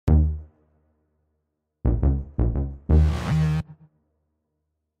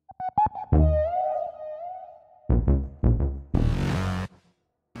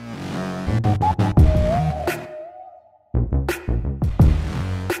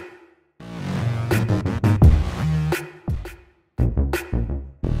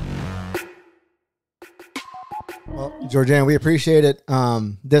Georganne, we appreciate it.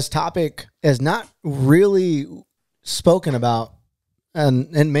 This topic is not really spoken about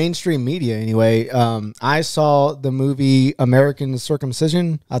in mainstream media anyway. I saw the movie American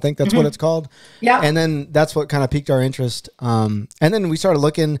Circumcision. I think that's what it's called. Yeah. And then that's what kind of piqued our interest. And then we started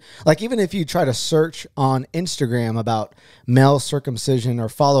looking, like, even if you try to search on Instagram about male circumcision or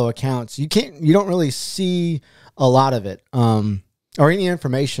follow accounts, you don't really see a lot of it, or any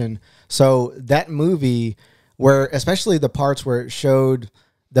information. So that movie, where especially the parts where it showed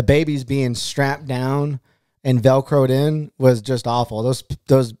the babies being strapped down and Velcroed in, was just awful.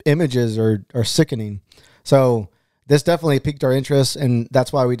 Those images are sickening. So this definitely piqued our interest, and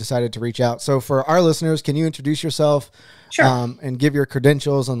that's why we decided to reach out. So for our listeners, can you introduce yourself? Sure. And give your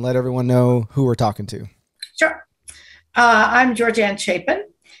credentials and let everyone know who we're talking to? Sure. I'm Georganne Chapin,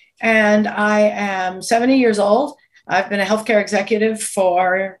 and I am 70 years old. I've been a healthcare executive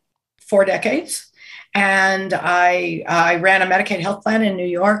for 4 decades, and I ran a Medicaid health plan in New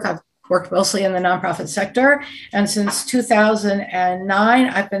York. I've worked mostly in the nonprofit sector. And since 2009,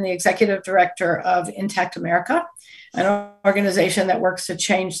 I've been the executive director of Intact America, an organization that works to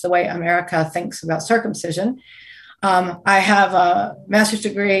change the way America thinks about circumcision. I have a master's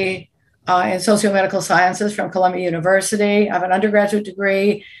degree in socio-medical sciences from Columbia University. I have an undergraduate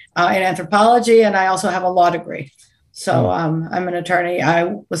degree in anthropology, and I also have a law degree. So I'm an attorney. I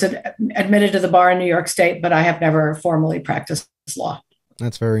was admitted to the bar in New York State, but I have never formally practiced law.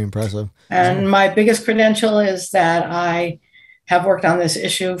 That's very impressive. And my biggest credential is that I have worked on this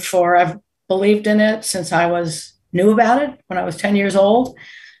issue I've believed in it since I knew about it when I was 10 years old,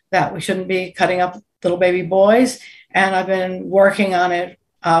 that we shouldn't be cutting up little baby boys. And I've been working on it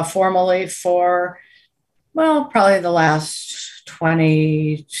formally for, probably the last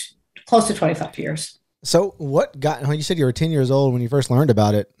close to 25 years. So you said you were 10 years old when you first learned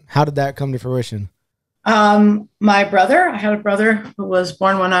about it. How did that come to fruition? I had a brother who was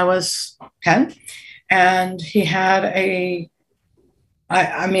born when I was 10, and he had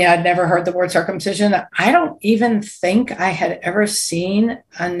I'd never heard the word circumcision. I don't even think I had ever seen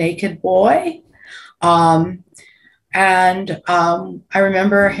a naked boy. I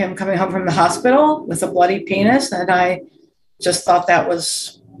remember him coming home from the hospital with a bloody penis, and I just thought that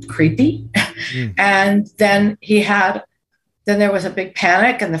was creepy. And then there was a big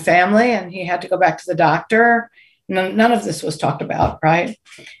panic in the family, and he had to go back to the doctor. None of this was talked about, right?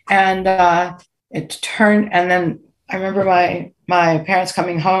 And and then I remember my parents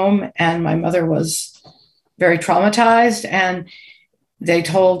coming home, and my mother was very traumatized, and they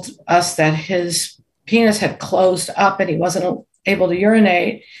told us that his penis had closed up and he wasn't able to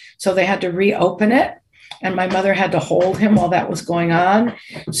urinate, so they had to reopen it, and my mother had to hold him while that was going on.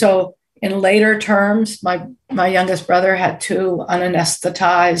 So in later terms, my youngest brother had 2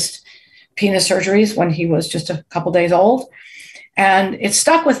 unanesthetized penis surgeries when he was just a couple days old. And it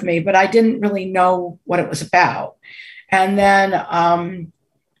stuck with me, but I didn't really know what it was about. And then, I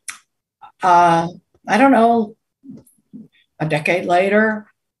don't know, a decade later,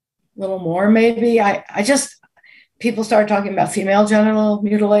 a little more maybe, people started talking about female genital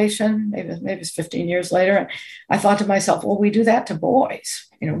mutilation. Maybe it's 15 years later. And I thought to myself, well, we do that to boys.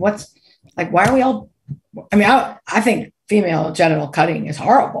 Why are we all, I think female genital cutting is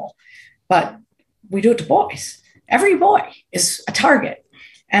horrible, but we do it to boys. Every boy is a target.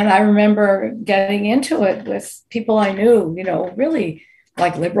 And I remember getting into it with people I knew, really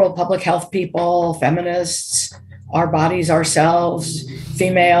like liberal public health people, feminists, our bodies, ourselves,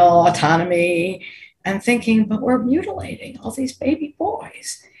 female autonomy, and thinking, but we're mutilating all these baby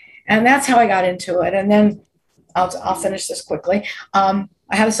boys. And that's how I got into it. And then I'll finish this quickly. I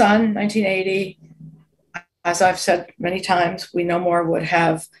had a son, 1980. As I've said many times, we no more would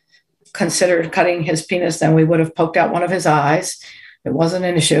have considered cutting his penis than we would have poked out one of his eyes. It wasn't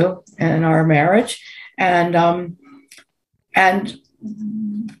an issue in our marriage. And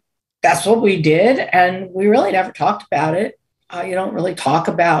that's what we did. And we really never talked about it. You don't really talk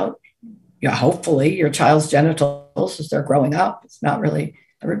about, hopefully, your child's genitals as they're growing up. It's not really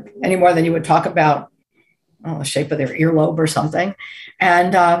any more than you would talk about the shape of their earlobe or something.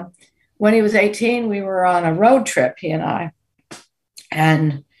 And when he was 18, we were on a road trip, he and I.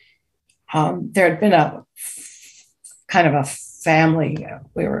 And there had been a kind of a family.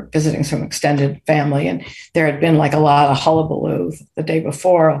 We were visiting some extended family, and there had been like a lot of hullabaloo the day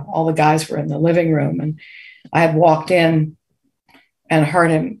before. All the guys were in the living room, and I had walked in and heard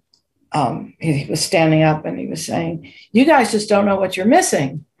him. He was standing up and he was saying, "You guys just don't know what you're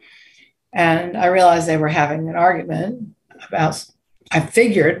missing." And I realized they were having an argument I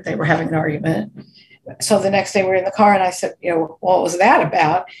figured they were having an argument. So the next day we were in the car, and I said, what was that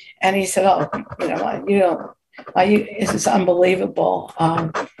about? And he said, It's unbelievable.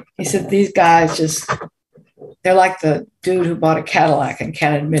 He said, these guys they're like the dude who bought a Cadillac and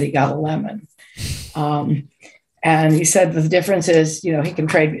can't admit he got a lemon. And he said the difference is, he can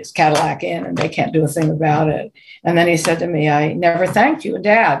trade his Cadillac in and they can't do a thing about it. And then he said to me, I never thanked you and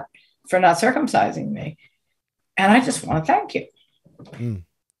Dad for not circumcising me. And I just want to thank you. Mm.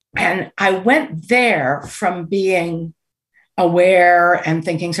 And I went there from being aware and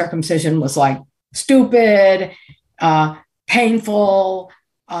thinking circumcision was like stupid, painful,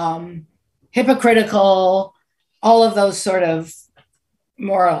 hypocritical, all of those sort of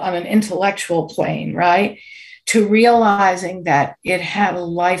more on an intellectual plane, right? To realizing that it had a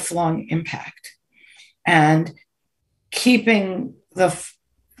lifelong impact, and keeping the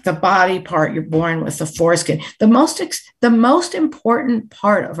body part you're born with, the foreskin. The most important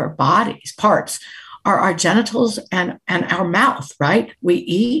part of our parts are our genitals and our mouth, right? We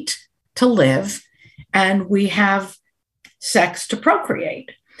eat to live, and we have sex to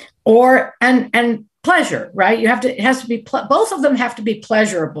procreate, and pleasure, right? Both of them have to be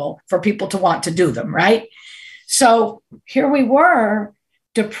pleasurable for people to want to do them, right? So here we were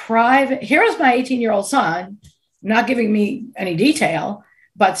deprived. Here was my 18-year-old son, not giving me any detail,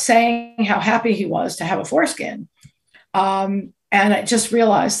 but saying how happy he was to have a foreskin. And I just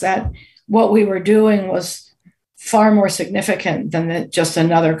realized that what we were doing was far more significant than just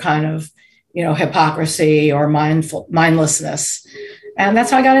another kind of, hypocrisy or mindlessness. And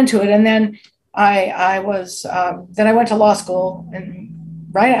that's how I got into it. And then I went to law school, and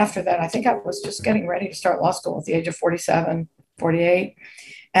right after that, I think I was just getting ready to start law school at the age of 47, 48.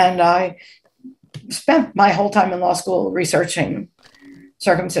 And I spent my whole time in law school researching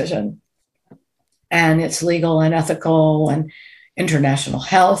circumcision and its legal and ethical and international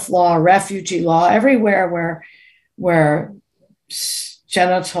health law, refugee law, everywhere where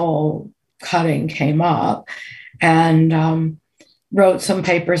genital cutting came up, and wrote some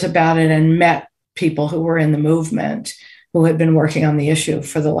papers about it and met people who were in the movement who had been working on the issue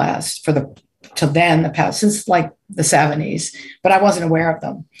since like the 70s, but I wasn't aware of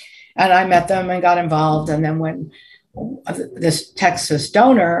them. And I met them and got involved. And then when this Texas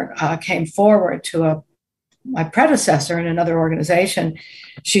donor came forward to my predecessor in another organization,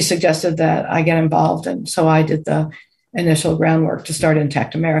 she suggested that I get involved. And so I did the initial groundwork to start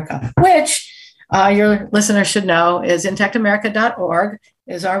Intact America, which your listeners should know is intactamerica.org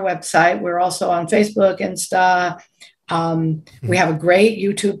is our website. We're also on Facebook, Insta. We have a great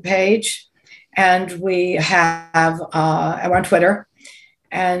YouTube page, and we're on Twitter,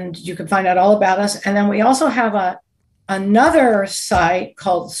 and you can find out all about us. And then we also have another site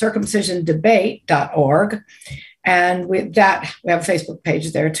called circumcisiondebate.org. And we have a Facebook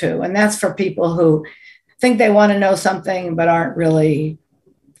page there too. And that's for people who think they want to know something, but aren't really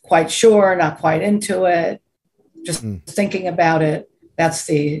quite sure, not quite into it, just thinking about it. That's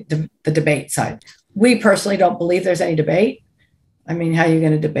the debate side. We personally don't believe there's any debate. I mean, how are you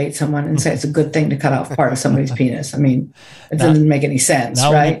going to debate someone and say it's a good thing to cut off part of somebody's penis? I mean, it doesn't make any sense,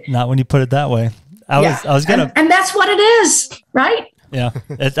 right? Not when you put it that way. I was gonna, and that's what it is, right? Yeah.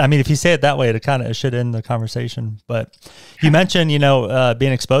 I mean, if you say it that way, it should end the conversation. But you mentioned,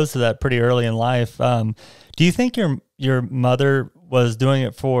 being exposed to that pretty early in life. Do you think your mother was doing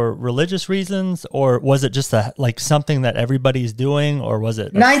it for religious reasons, or was it just something that everybody's doing, or was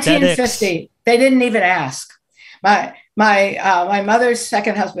it 1950? They didn't even ask. My mother's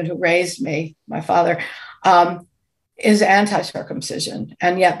second husband, who raised me, my father, is anti-circumcision,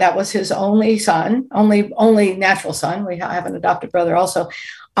 and yet that was his only son, only natural son. We have an adopted brother also.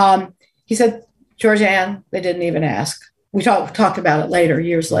 He said, Georganne, they didn't even ask. We talked about it later,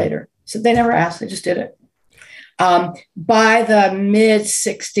 years later. He said they never asked; they just did it. By the mid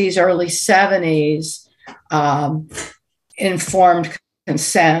 60s, early 70s, informed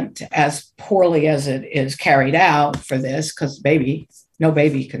consent, as poorly as it is carried out for this, because no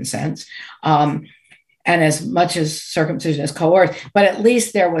baby consents, and as much as circumcision is coerced, but at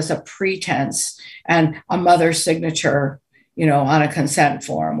least there was a pretense, and a mother's signature, on a consent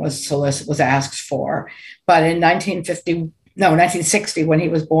form was asked for. But in 1960, when he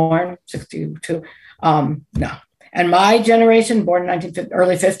was born, 62, no. And my generation, born in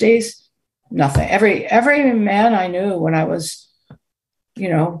early 50s, nothing. Every man I knew when I was,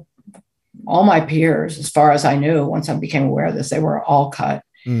 all my peers, as far as I knew, once I became aware of this, they were all cut.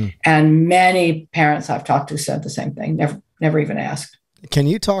 And many parents I've talked to said the same thing, never even asked. Can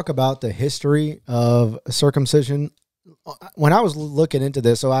you talk about the history of circumcision? When I was looking into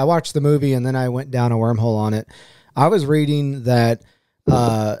this, so I watched the movie and then I went down a wormhole on it. I was reading that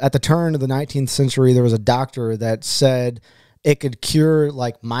at the turn of the 19th century, there was a doctor that said It could cure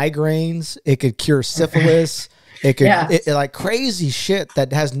like migraines. It could cure syphilis. It could like crazy shit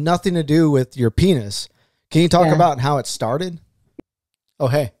that has nothing to do with your penis. Can you talk about how it started? Oh,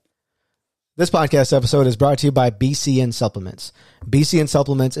 hey. This podcast episode is brought to you by BCN Supplements. BCN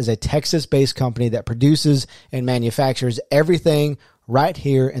Supplements is a Texas-based company that produces and manufactures everything right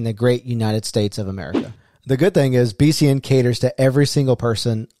here in the great United States of America. The good thing is BCN caters to every single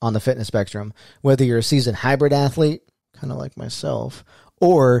person on the fitness spectrum, whether you're a seasoned hybrid athlete, kind of like myself,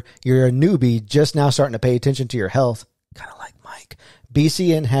 or you're a newbie just now starting to pay attention to your health, kind of like Mike.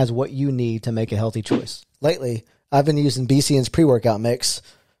 BCN has what you need to make a healthy choice. Lately, I've been using BCN's pre-workout mix,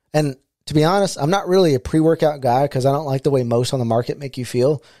 and to be honest, I'm not really a pre-workout guy because I don't like the way most on the market make you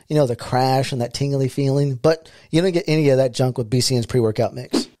feel. You know, the crash and that tingly feeling. But you don't get any of that junk with BCN's pre-workout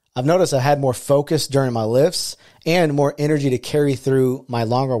mix. I've noticed I had more focus during my lifts and more energy to carry through my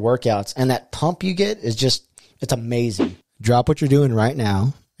longer workouts. And that pump you get is just, it's amazing. Drop what you're doing right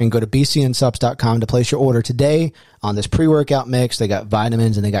now and go to bcnsubs.com to place your order today on this pre-workout mix. They got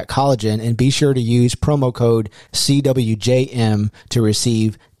vitamins and they got collagen. And be sure to use promo code CWJM to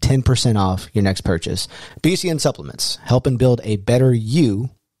receive 10% off your next purchase. BCN Supplements, helping build a better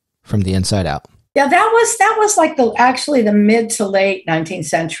you from the inside out. Yeah, that was like the mid to late 19th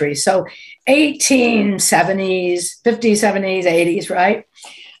century. So 1870s, 50s, 70s, 80s, right?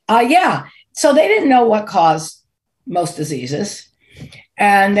 So they didn't know what caused most diseases.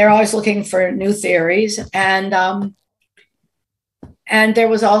 And they're always looking for new theories. And there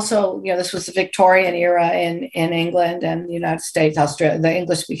was also, this was the Victorian era in England and the United States, Australia, the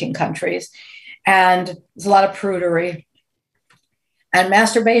English-speaking countries. And there's a lot of prudery. And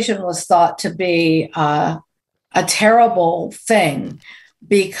masturbation was thought to be a terrible thing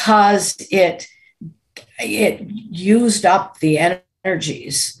because it used up the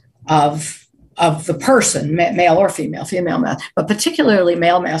energies of the person, male or female, but particularly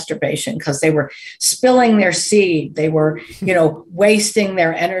male masturbation, because they were spilling their seed, they were, wasting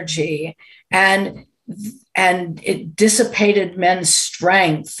their energy, and it dissipated men's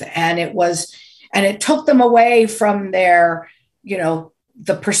strength, and it took them away from their,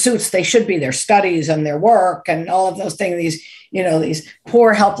 the pursuits they should be, their studies and their work and all of those things. These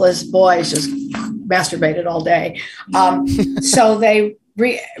poor helpless boys just masturbated all day. So they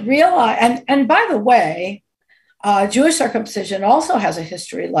realize, and by the way, Jewish circumcision also has a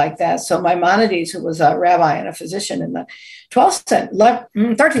history like that. So Maimonides, who was a rabbi and a physician in the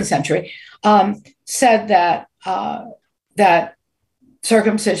 13th century, said that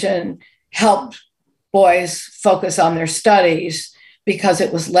circumcision helped boys focus on their studies because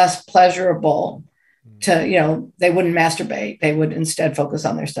it was less pleasurable to, they wouldn't masturbate. They would instead focus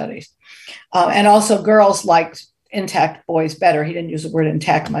on their studies. And also girls liked intact boys better. He didn't use the word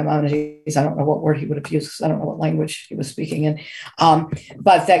intact, Maimonides. I don't know what word he would have used because I don't know what language he was speaking in.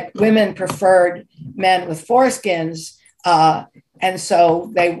 But that women preferred men with foreskins. And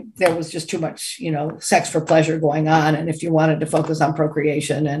so there was just too much, sex for pleasure going on. And if you wanted to focus on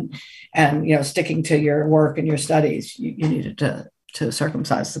procreation and sticking to your work and your studies, you needed to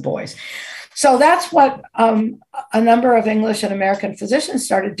circumcise the boys. So that's what a number of English and American physicians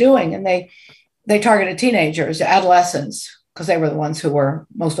started doing. And they targeted teenagers, adolescents, because they were the ones who were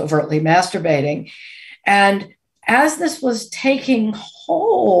most overtly masturbating. And as this was taking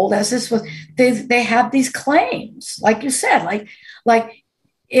hold, they had these claims, like you said, like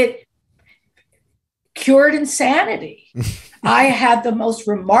it cured insanity. I had the most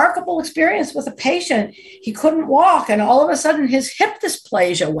remarkable experience with a patient. He couldn't walk, and all of a sudden his hip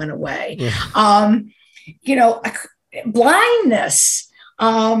dysplasia went away. Yeah. Blindness.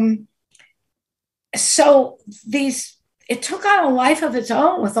 So it took on a life of its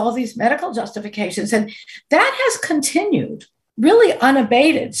own with all these medical justifications, and that has continued really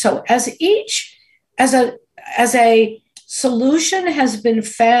unabated. So as a solution has been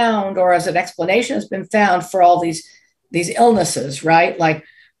found, or as an explanation has been found for all these illnesses, right? Like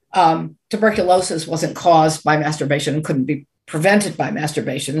tuberculosis wasn't caused by masturbation and couldn't be prevented by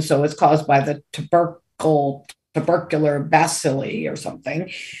masturbation, so it's caused by the tubercular bacilli or something.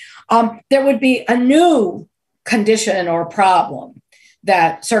 There would be a new condition or problem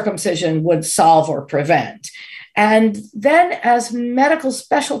that circumcision would solve or prevent. And then as medical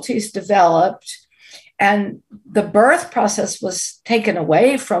specialties developed and the birth process was taken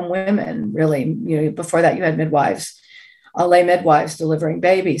away from women, really, before that you had midwives, lay midwives delivering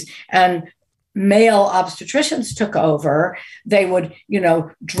babies, and male obstetricians took over. They would,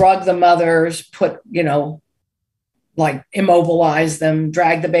 drug the mothers, put, like immobilize them,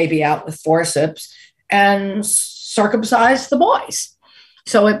 drag the baby out with forceps, and circumcise the boys.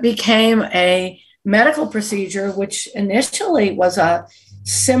 So it became a medical procedure, which initially was a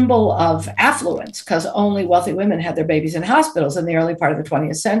symbol of affluence because only wealthy women had their babies in hospitals in the early part of the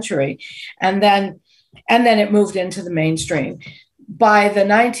 20th century. And then it moved into the mainstream. By the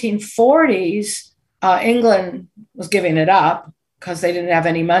 1940s, England was giving it up because they didn't have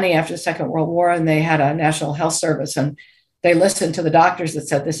any money after the Second World War, and they had a National Health Service, and they listened to the doctors that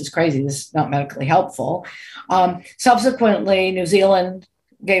said, this is crazy, this is not medically helpful. Subsequently, New Zealand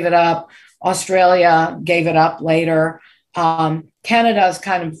gave it up. Australia gave it up later. Canada's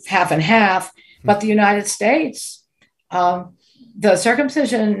kind of half and half, but the United States, the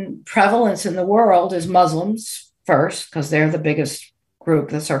circumcision prevalence in the world is Muslims first, because they're the biggest group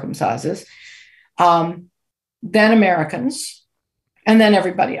that circumcises, then Americans, and then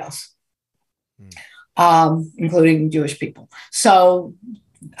everybody else, including Jewish people. So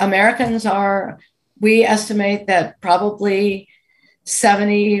Americans we estimate that probably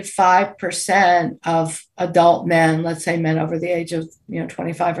 75% of adult men, let's say men over the age of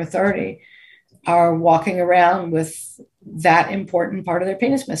 25 or 30, are walking around with that important part of their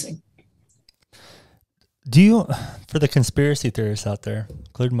penis missing. Do you, for the conspiracy theorists out there,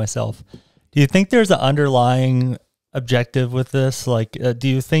 including myself, do you think there's an underlying objective with this? Like, do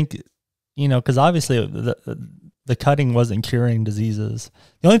you think, because obviously the cutting wasn't curing diseases.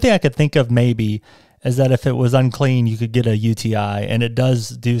 The only thing I could think of maybe is that if it was unclean, you could get a UTI, and it does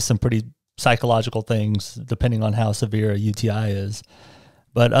do some pretty psychological things depending on how severe a UTI is.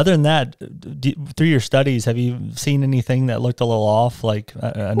 But other than that, through your studies, have you seen anything that looked a little off? Like,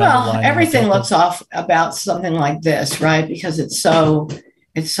 well, everything looks off about something like this, right? Because it's so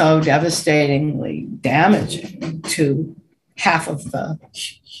devastatingly damaging to half of the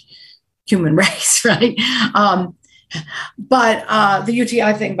human race, right? But the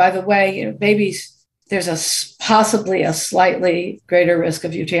UTI thing, by the way, babies, there's possibly a slightly greater risk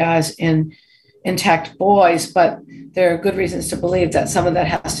of UTIs in intact boys, but there are good reasons to believe that some of that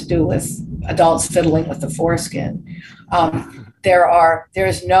has to do with adults fiddling with the foreskin. There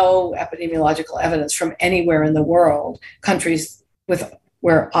is no epidemiological evidence from anywhere in the world, countries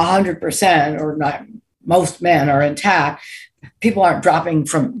where 100% or not, most men are intact, people aren't dropping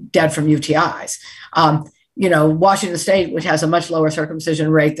dead from UTIs. Washington State, which has a much lower circumcision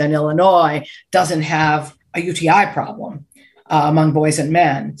rate than Illinois, doesn't have a UTI problem among boys and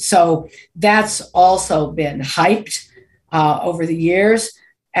men. So that's also been hyped over the years.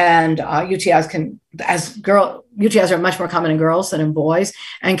 And UTIs are much more common in girls than in boys,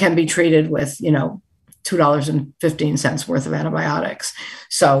 and can be treated with, $2.15 worth of antibiotics.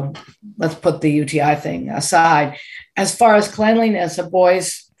 So let's put the UTI thing aside. As far as cleanliness, a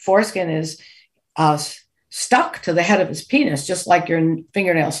boy's foreskin is stuck to the head of his penis, just like your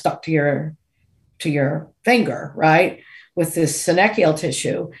fingernail stuck to your finger, right? With this synechial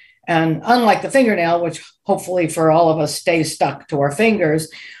tissue. And unlike the fingernail, which hopefully for all of us stays stuck to our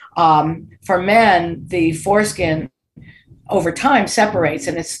fingers, for men, the foreskin over time separates,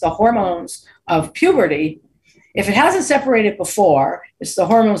 and it's the hormones of puberty. If it hasn't separated before, it's the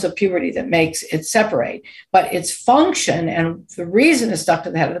hormones of puberty that makes it separate. But its function, and the reason it's stuck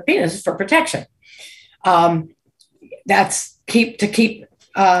to the head of the penis, is for protection. That's to keep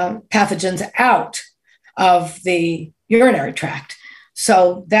pathogens out of the urinary tract.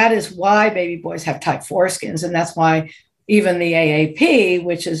 So that is why baby boys have tight foreskins, and that's why even the AAP,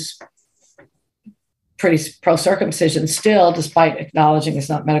 which is pretty pro-circumcision still, despite acknowledging it's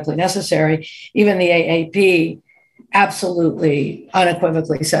not medically necessary, even the AAP absolutely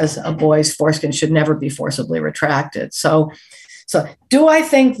unequivocally says a boy's foreskin should never be forcibly retracted. So do I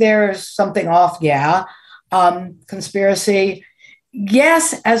think there's something off? Yeah. Conspiracy.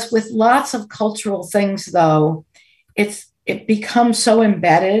 Yes, as with lots of cultural things, though, it becomes so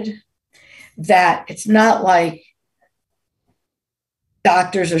embedded that it's not like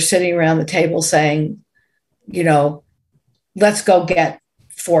doctors are sitting around the table saying, let's go get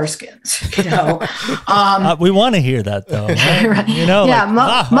foreskins. We want to hear that, though.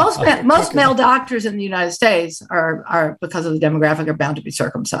 Right? Most male doctors in the United States are, because of the demographic, are bound to be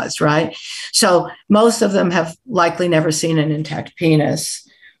circumcised, right? So most of them have likely never seen an intact penis.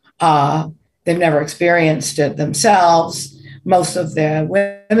 They've never experienced it themselves. Most of the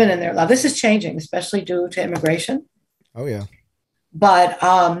women in their life, this is changing, especially due to immigration. Oh yeah. But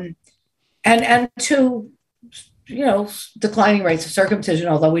and to declining rates of circumcision,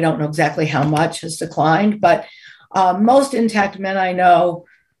 although we don't know exactly how much has declined. But most intact men I know,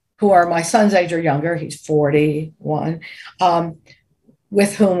 who are my son's age or younger, he's 41,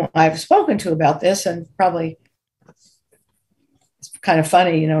 with whom I've spoken to about this, and probably kind of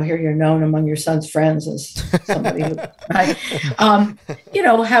funny, here you're known among your son's friends as somebody who, right?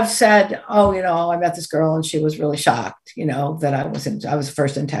 Have said, oh, I met this girl and she was really shocked, that I was the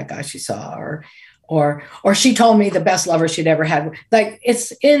first Intact guy she saw, or she told me the best lover she'd ever had. Like,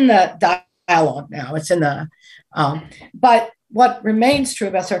 it's in the dialogue now. It's in the, but what remains true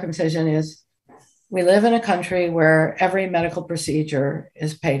about circumcision is we live in a country where every medical procedure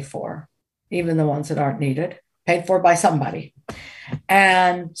is paid for, even the ones that aren't needed, paid for by somebody.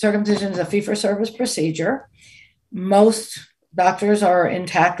 And circumcision is a fee-for-service procedure. Most doctors are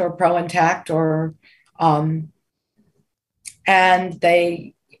intact or pro-intact,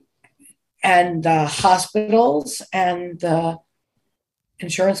 and hospitals and the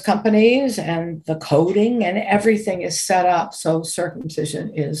insurance companies and the coding and everything is set up so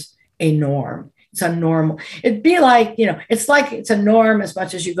circumcision is a norm. It's a normal. It'd be like, it's a norm as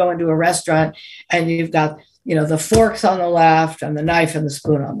much as you go into a restaurant and you've got, the forks on the left and the knife and the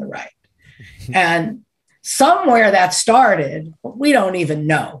spoon on the right. And somewhere that started, but we don't even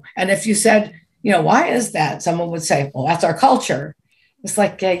know. And if you said, why is that? Someone would say, well, that's our culture. It's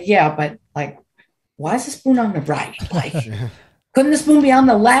like, yeah, but like, why is the spoon on the right? Like, couldn't the spoon be on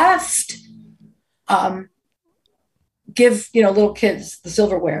the left? Give, little kids the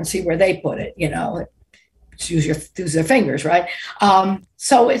silverware and see where they put it, use their fingers, right?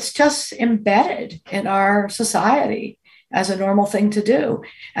 So it's just embedded in our society as a normal thing to do.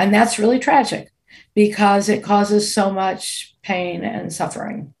 And that's really tragic because it causes so much pain and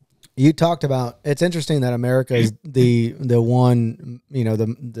suffering. You talked about, it's interesting that America is the one,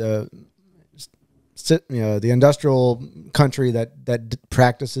 the industrial country that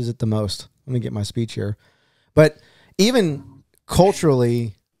practices it the most. Let me get my speech here. But even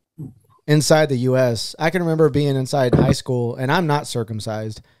culturally, inside the U.S., I can remember being inside high school, and I'm not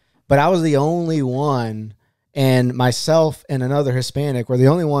circumcised, but I was the only one, and myself and another Hispanic were the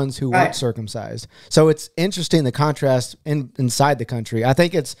only ones who weren't circumcised. So it's interesting, the contrast inside the country. I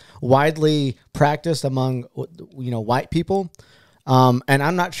think it's widely practiced among, white people, and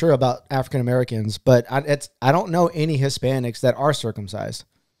I'm not sure about African Americans, but I don't know any Hispanics that are circumcised.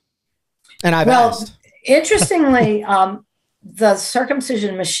 And I've asked. Interestingly, the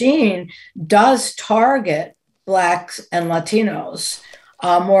circumcision machine does target Blacks and Latinos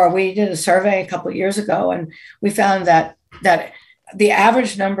more. We did a survey a couple of years ago, and we found that the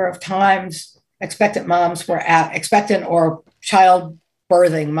average number of times expectant moms were expectant or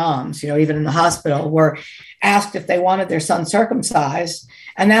childbirthing moms, even in the hospital, were asked if they wanted their son circumcised.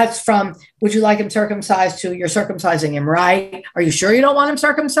 And that's from, would you like him circumcised, to you're circumcising him, right? Are you sure you don't want him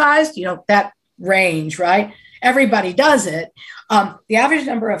circumcised? That range, right? Everybody does it. The average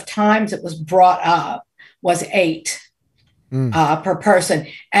number of times it was brought up was 8 per person.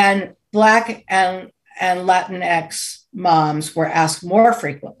 And Black and Latinx moms were asked more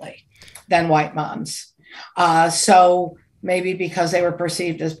frequently than white moms. So maybe because they were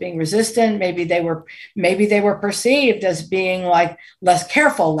perceived as being resistant, maybe they were perceived as being like less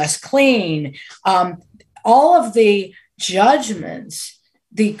careful, less clean. All of the judgments,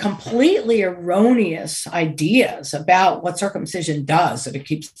 the completely erroneous ideas about what circumcision does, that it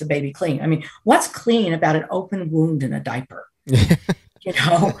keeps the baby clean. I mean, what's clean about an open wound in a diaper?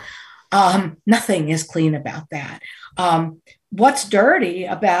 Nothing is clean about that. What's dirty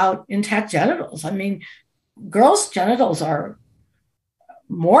about intact genitals? I mean, girls' genitals are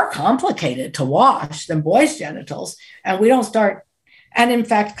more complicated to wash than boys' genitals. And we don't start, and in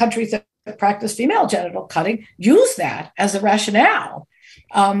fact, countries that practice female genital cutting use that as a rationale.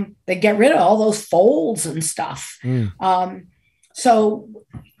 They get rid of all those folds and stuff. So,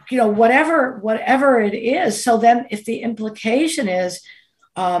 whatever it is. So then if the implication is,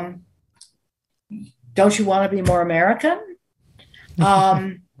 don't you want to be more American?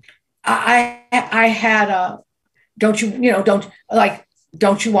 I had a, don't you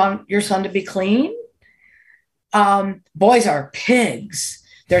want your son to be clean? Boys are pigs.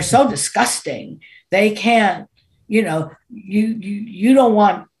 They're so disgusting. They can't, you don't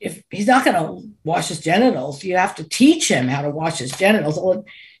want, if he's not going to wash his genitals, you have to teach him how to wash his genitals. Well,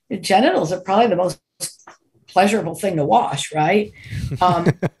 the genitals are probably the most pleasurable thing to wash, right?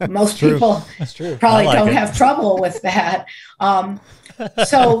 Most people probably don't have trouble with that.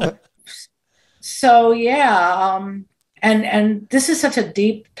 So yeah. And this is such a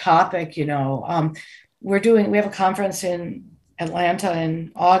deep topic, we have a conference in Atlanta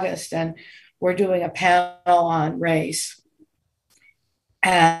in August, and we're doing a panel on race.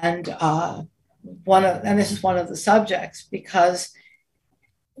 And this is one of the subjects, because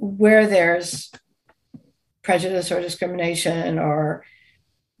where there's prejudice or discrimination or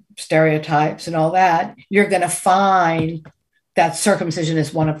stereotypes and all that, you're going to find that circumcision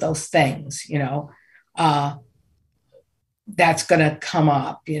is one of those things, that's going to come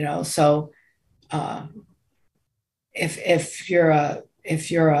up, So if you're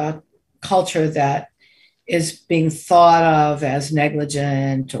a culture that is being thought of as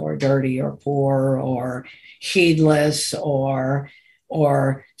negligent or dirty or poor or heedless or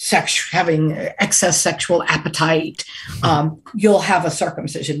having excess sexual appetite, you'll have a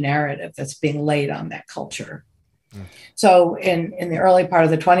circumcision narrative that's being laid on that culture. So in the early part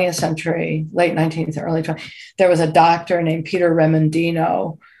of the 20th century, late 19th, early 20th, there was a doctor named Peter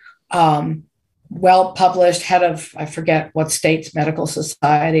Remendino, well-published, head of, I forget what state's medical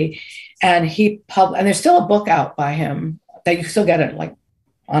society. And and there's still a book out by him that you still get it like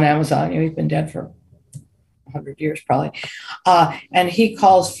on Amazon. He's been dead for 100 years probably. And he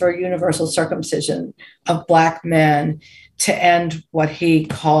calls for universal circumcision of Black men to end what he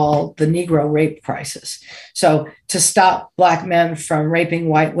called the Negro rape crisis. So to stop Black men from raping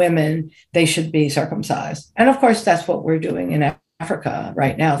white women, they should be circumcised. And of course, that's what we're doing in Africa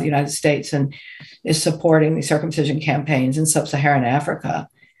right now. The United States is supporting the circumcision campaigns in sub-Saharan Africa.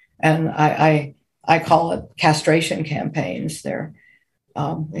 And I call it castration campaigns.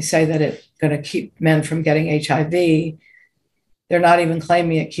 They say that it's going to keep men from getting HIV. They're not even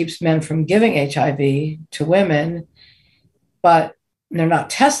claiming it keeps men from giving HIV to women, but they're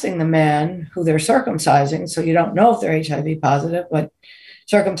not testing the men who they're circumcising. So you don't know if they're HIV positive, but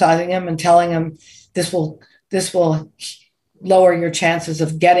circumcising them and telling them this will lower your chances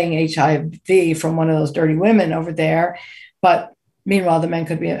of getting HIV from one of those dirty women over there. But meanwhile, the men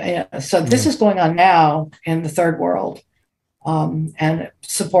could be. So this is going on now in the third world, and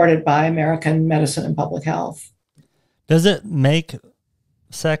supported by American medicine and public health. Does it make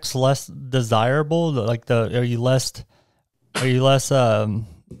sex less desirable? Are you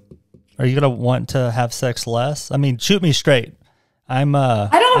going to want to have sex less? I mean, shoot me straight. I'm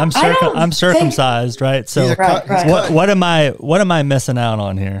circumcised, right? So right. What am I missing out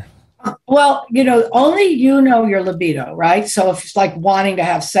on here? Well, only your libido, right? So if it's like wanting to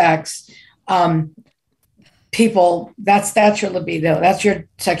have sex, people, that's your libido, that's your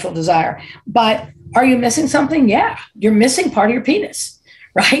sexual desire. But are you missing something? Yeah, you're missing part of your penis,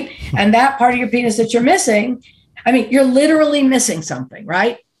 right? And that part of your penis that you're missing, I mean, you're literally missing something,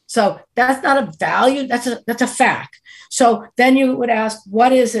 right? So that's not a value, that's a fact. So then you would ask,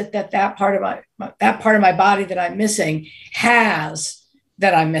 what is it that part of my body that I'm missing has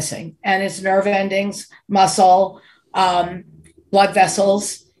that I'm missing? And it's nerve endings, muscle, blood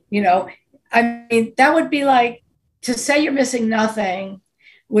vessels. I mean, that would be like, to say you're missing nothing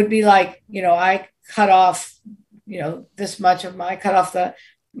would be like, I cut off, cut off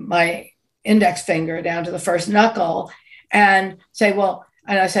my index finger down to the first knuckle and say, well,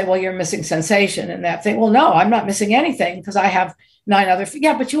 you're missing sensation in that thing. Well, no, I'm not missing anything because I have 9 other.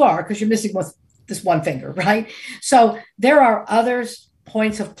 Yeah, but you are, because you're missing with this one finger, right? So there are other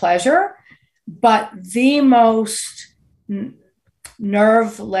points of pleasure, but the most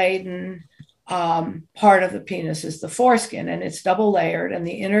nerve-laden part of the penis is the foreskin, and it's double layered, and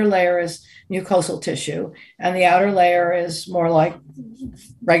the inner layer is mucosal tissue, and the outer layer is more like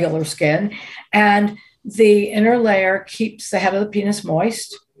regular skin. And the inner layer keeps the head of the penis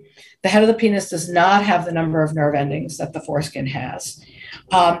moist. The head of the penis does not have the number of nerve endings that the foreskin has.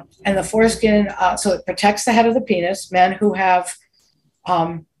 And the foreskin, so it protects the head of the penis. Men who are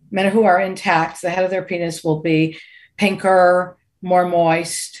intact, the head of their penis will be pinker, more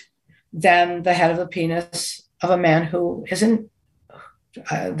moist than the head of the penis of a man who isn't.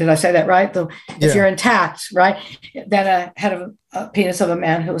 Did I say that right? If you're intact, right, then a head of a penis of a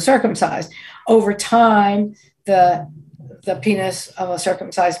man who is circumcised. Over time, the penis of a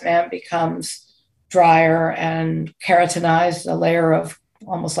circumcised man becomes drier and keratinized. A layer of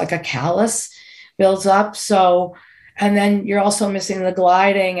almost like a callus builds up. So, and then you're also missing the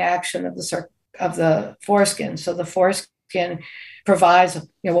gliding action of the foreskin. So the foreskin provides,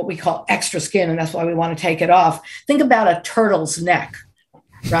 what we call extra skin, and that's why we want to take it off. Think about a turtle's neck.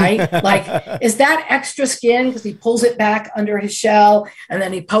 Right? Like, is that extra skin because he pulls it back under his shell and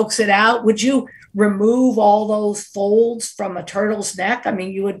then he pokes it out? Would you remove all those folds from a turtle's neck? I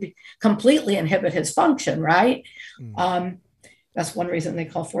mean, you would completely inhibit his function, right? That's one reason they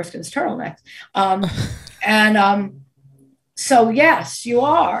call foreskins turtlenecks. So yes, you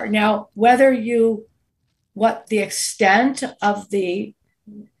are. Now, what the extent of the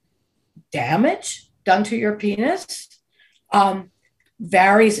damage done to your penis,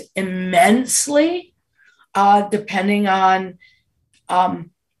 varies immensely, depending on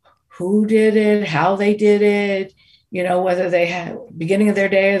who did it, how they did it, whether they have beginning of their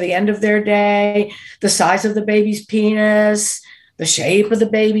day or the end of their day, the size of the baby's penis, the shape of the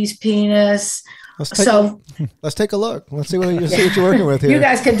baby's penis. Let's take a look. Let's see what you're working with here. You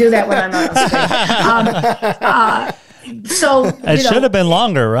guys can do that when I'm not on stage. So it should have been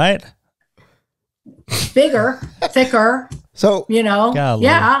longer, right? Bigger, thicker. So Golly.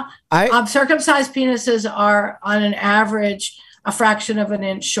 Yeah. Circumcised penises are on an average a fraction of an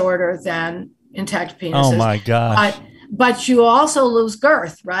inch shorter than intact penises. Oh my gosh. But you also lose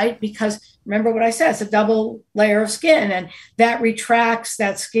girth, right? Because remember what I said, it's a double layer of skin, and that retracts,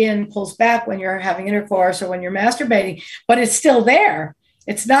 that skin pulls back when you're having intercourse or when you're masturbating, but it's still there.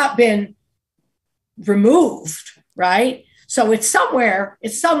 It's not been removed, right? So it's somewhere.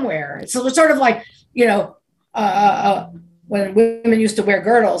 It's sort of like, when women used to wear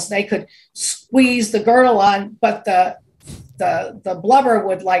girdles, they could squeeze the girdle on, but the blubber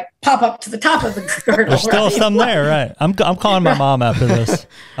would like pop up to the top of the girdle. There's still some there, right? I'm calling my mom after this.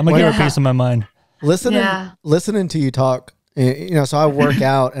 I'm gonna give her a piece of my mind. Listening to you talk, so I work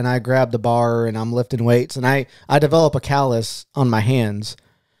out and I grab the bar and I'm lifting weights and I develop a callus on my hands.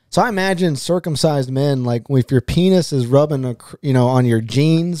 So I imagine circumcised men, like if your penis is rubbing, on your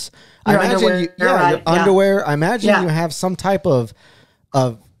jeans, your underwear. I imagine you have some type of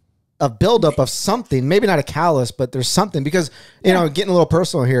buildup of something, maybe not a callus, but there's something, because, getting a little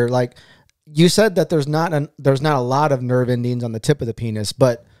personal here, like you said that there's not a lot of nerve endings on the tip of the penis,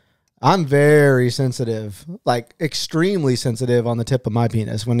 but I'm very sensitive, like extremely sensitive on the tip of my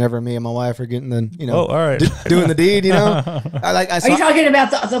penis whenever me and my wife are getting all right. doing the deed, Are you talking about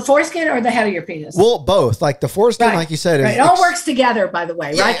the foreskin or the head of your penis? Well, both. Like the foreskin, right. Like you said. Right. It all works together, by the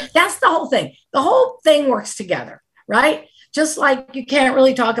way, right? That's the whole thing. The whole thing works together, right? Just like you can't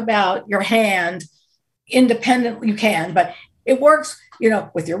really talk about your hand independently, you can, but it works,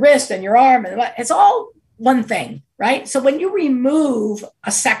 with your wrist and your arm, and it's all one thing, right? So when you remove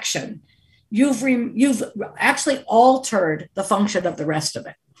a section, you've actually altered the function of the rest of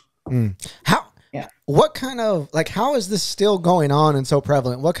it. What kind of, how is this still going on and so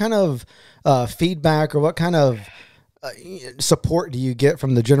prevalent? What kind of feedback or what kind of support do you get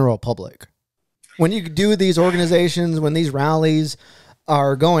from the general public? When you do these organizations, when these rallies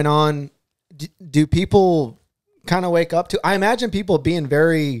are going on, do people kind of wake up to? I imagine people being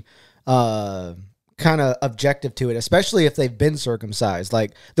very kind of objective to it, especially if they've been circumcised.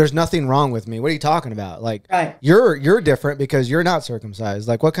 Like, there's nothing wrong with me. What are you talking about? Like, right. You're different because you're not circumcised.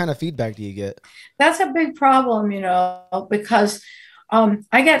 Like, what kind of feedback do you get? That's a big problem, because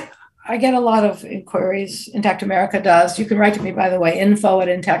I get a lot of inquiries. Intact America does. You can write to me, by the way,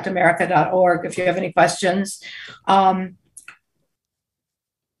 info@intactamerica.org if you have any questions.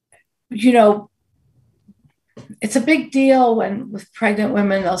 It's a big deal when with pregnant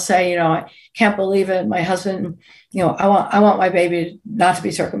women, they'll say, I can't believe it. My husband, I want my baby not to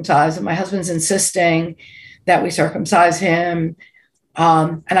be circumcised. And my husband's insisting that we circumcise him.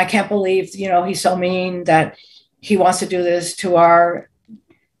 And I can't believe, he's so mean that he wants to do this to our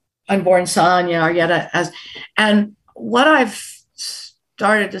unborn son, and what I've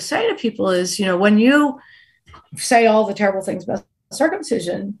started to say to people is, when you say all the terrible things about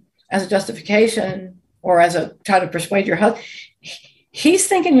circumcision as a justification or as a try to persuade your husband, he's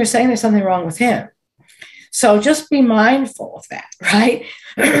thinking you're saying there's something wrong with him. So just be mindful of that, right?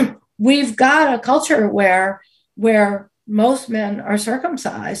 We've got a culture where most men are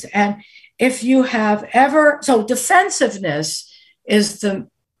circumcised. And if you have so defensiveness is the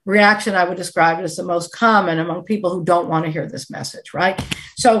reaction I would describe as the most common among people who don't want to hear this message, right?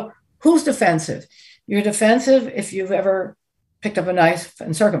 So who's defensive? You're defensive if you've ever picked up a knife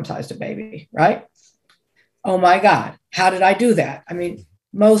and circumcised a baby, right? Oh my God, how did I do that? I mean,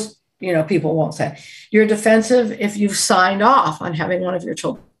 most, people won't say. You're defensive if you've signed off on having one of your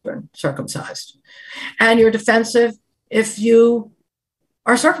children circumcised. And you're defensive if you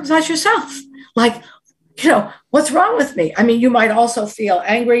are circumcised yourself. Like, what's wrong with me? I mean, you might also feel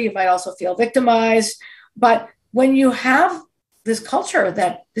angry. You might also feel victimized. But when you have this culture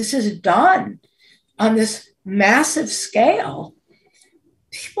that this is done on this massive scale,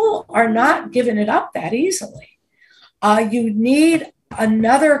 people are not giving it up that easily. You need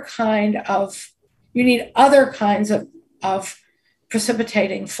other kinds of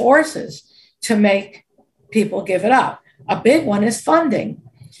precipitating forces to make people give it up. A big one is funding.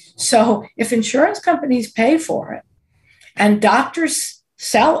 So if insurance companies pay for it and doctors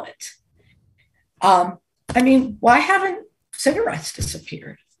sell it, why haven't cigarettes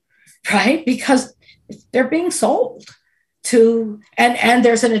disappeared, right? Because they're being sold to, and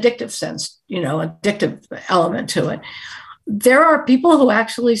there's an addictive sense, addictive element to it. There are people who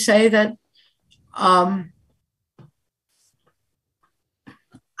actually say that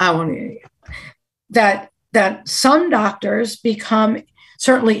I want to, that some doctors become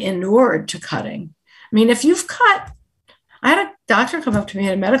certainly inured to cutting. I mean, if you've cut, I had a doctor come up to me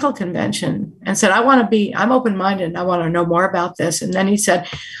at a medical convention and said, I'm open-minded and I want to know more about this. And then he said,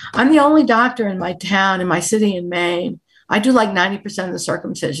 I'm the only doctor in my town, in my city in Maine. I do like 90% of the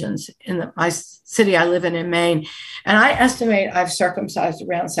circumcisions in my city I live in Maine. And I estimate I've circumcised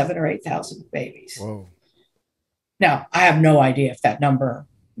around 7,000 or 8,000 babies. Whoa. Now, I have no idea if that number,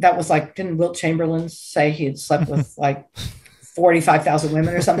 that was like, didn't Wilt Chamberlain say he had slept with like 45,000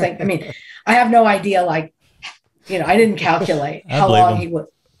 women or something? I mean, I have no idea, like, I didn't calculate how long he would.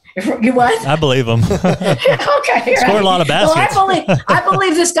 You what? I believe him. Okay. Scored a lot of baskets. Well, I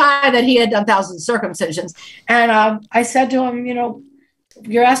believe this guy that he had done thousands of circumcisions. And I said to him,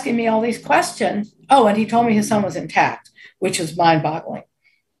 you're asking me all these questions. Oh, and he told me his son was intact, which was mind-boggling.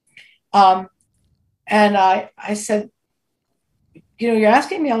 And I said, you're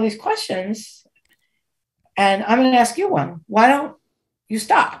asking me all these questions, and I'm going to ask you one. Why don't you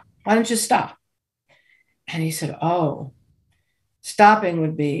stop? Why don't you stop? And he said, oh, stopping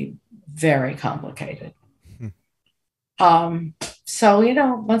would be very complicated. So,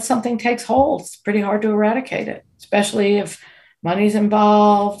 once something takes hold, it's pretty hard to eradicate it, especially if money's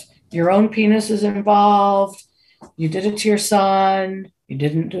involved, your own penis is involved, you did it to your son, you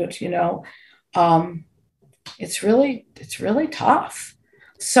didn't do it, it's really tough.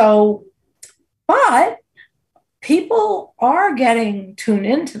 So, but people are getting tuned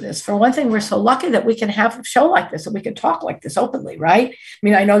into this. For one thing, we're so lucky that we can have a show like this and we can talk like this openly, right? I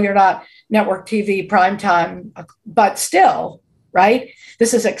mean, I know you're not network TV primetime, but still, right?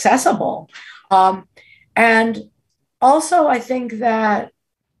 This is accessible. And also, I think that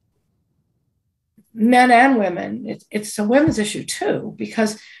men and women, it's a women's issue too,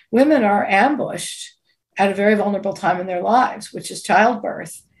 because women are ambushed at a very vulnerable time in their lives, which is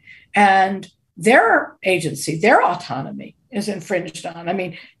childbirth. And their agency, their autonomy is infringed on. I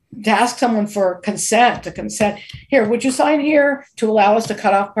mean, to ask someone for consent, here, would you sign here to allow us to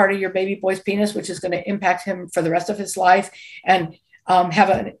cut off part of your baby boy's penis, which is going to impact him for the rest of his life and have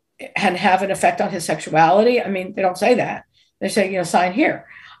an effect on his sexuality? I mean, they don't say that. They say, sign here.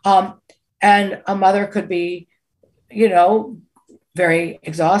 And a mother could be, very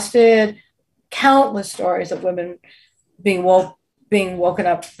exhausted. Countless stories of women being woken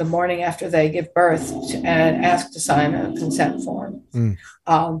up the morning after they give birth and asked to sign a consent form.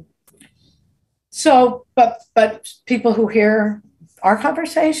 But people who hear our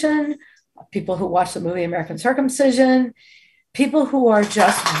conversation, people who watch the movie American Circumcision, people who are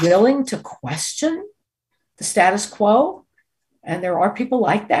just willing to question the status quo, and there are people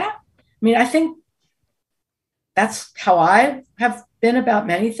like that. I mean, I think that's how I have been about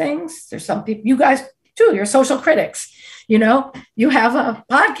many things. There's some people, you guys too, you're social critics. You have a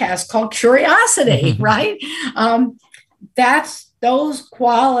podcast called Curiosity, right? Those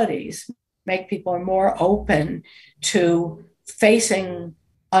qualities make people more open to facing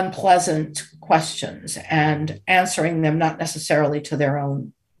unpleasant questions and answering them not necessarily to their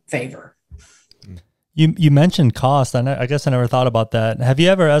own favor. You mentioned cost. I guess I never thought about that. Have you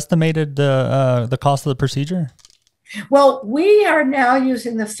ever estimated the cost of the procedure? Well, we are now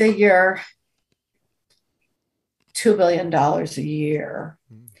using the figure $2 billion a year.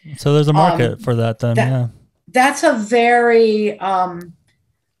 So there's a market for that then, yeah. That's a very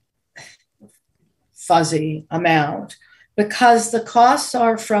fuzzy amount because the costs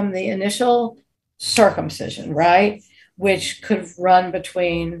are from the initial circumcision, right? Which could run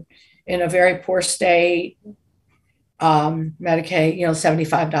between, in a very poor state, Medicaid,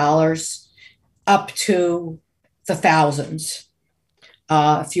 $75 up to the thousands.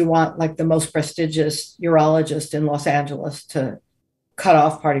 If you want like the most prestigious urologist in Los Angeles to cut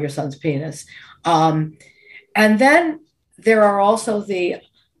off part of your son's penis. And then there are also the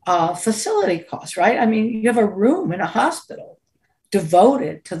facility costs, right? I mean, you have a room in a hospital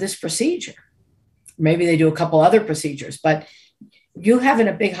devoted to this procedure. Maybe they do a couple other procedures, but you have in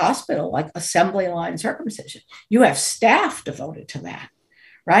a big hospital, like assembly line circumcision, you have staff devoted to that,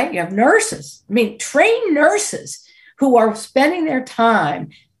 right? You have nurses, trained nurses who are spending their time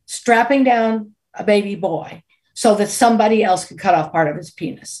strapping down a baby boy so that somebody else can cut off part of his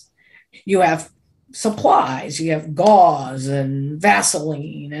penis. You have supplies, you have gauze and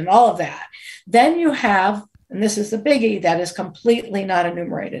Vaseline and all of that. Then you have, and this is the biggie that is completely not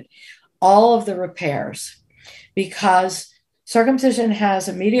enumerated, all of the repairs, because circumcision has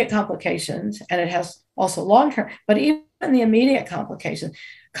immediate complications and it has also long-term, but even the immediate complications,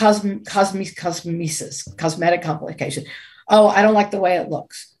 cosmetic complication. Oh, I don't like the way it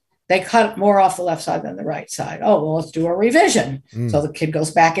looks. they cut more off the left side than the right side. Oh, well, let's do a revision. So the kid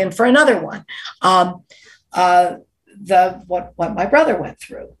goes back in for another one. What my brother went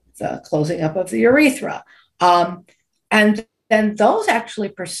through, the closing up of the urethra. And then those actually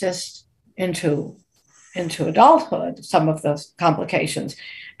persist into adulthood, some of those complications.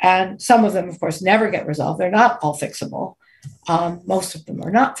 And some of them, of course, never get resolved. They're not all fixable. Most of them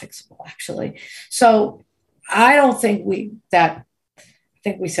are not fixable, actually. So I don't think I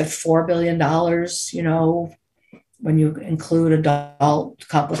think we said $4 billion, when you include adult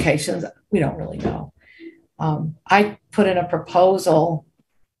complications. We don't really know. I put in a proposal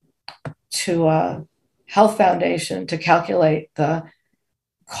to a health foundation to calculate the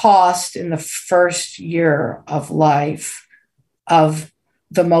cost in the first year of life of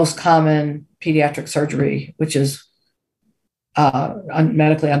the most common pediatric surgery, which is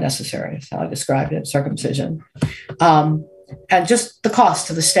medically unnecessary. That's how I described it, circumcision. And just the cost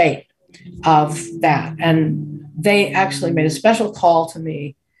to the state of that. And they actually made a special call to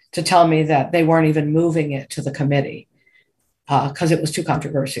me to tell me that they weren't even moving it to the committee because it was too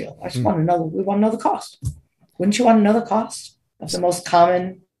controversial. I just want to know, we want to know the cost. Wouldn't you want to know the cost of the most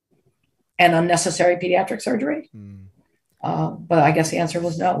common and unnecessary pediatric surgery? But I guess the answer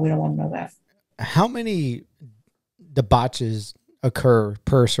was no, we don't want to know that. How many debauches occur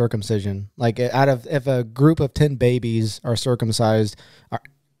per circumcision? Like if a group of 10 babies are circumcised,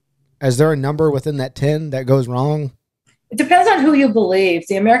 is there a number within that 10 that goes wrong? It depends on who you believe.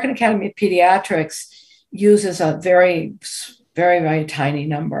 The American Academy of Pediatrics uses a very, very, very tiny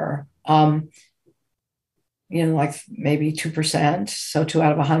number. Like maybe 2%, so 2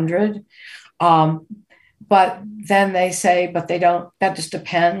 out of 100. But then they say, that just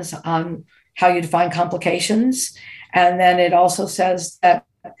depends on how you define complications. And then it also says that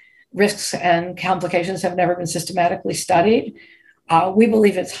risks and complications have never been systematically studied. We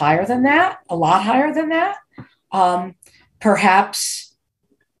believe it's higher than that, a lot higher than that. Perhaps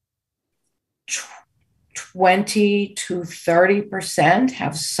 20 to 30%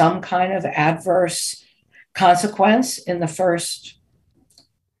 have some kind of adverse consequence in the first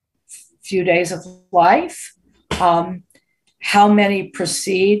few days of life. How many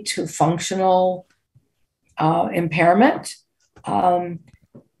proceed to functional impairment? How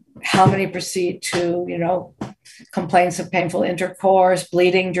many proceed to, complaints of painful intercourse,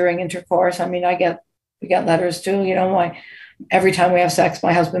 bleeding during intercourse? I mean, we get letters too, every time we have sex,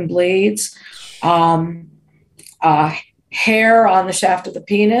 my husband bleeds. Hair on the shaft of the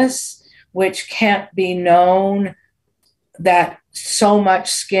penis, which can't be known, that so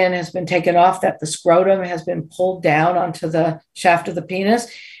much skin has been taken off that the scrotum has been pulled down onto the shaft of the penis,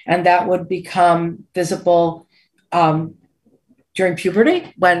 and that would become visible during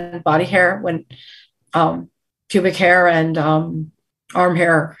puberty when pubic hair and arm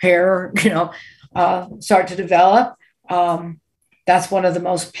hair start to develop. That's one of the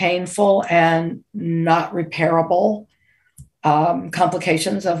most painful and not repairable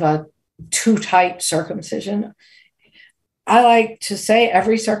complications of a too tight circumcision. I like to say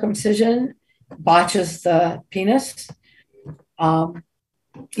every circumcision botches the penis,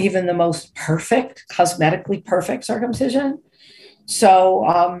 even the most perfect, cosmetically perfect circumcision.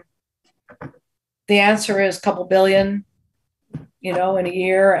 So the answer is a couple billion, in a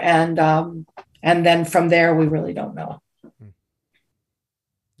year. And then from there, we really don't know.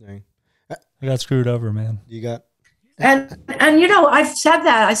 I got screwed over, man. You got. And I've said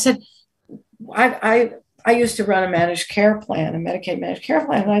that. I said, I used to run a managed care plan, a Medicaid managed care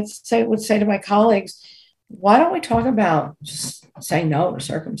plan. And I would say to my colleagues, why don't we talk about just saying no to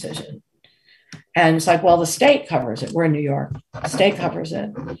circumcision? And it's like, well, the state covers it. We're in New York. The state covers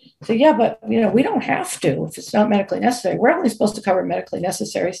it. So yeah, but we don't have to if it's not medically necessary. We're only supposed to cover medically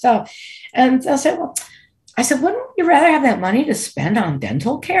necessary stuff. And I said, wouldn't you rather have that money to spend on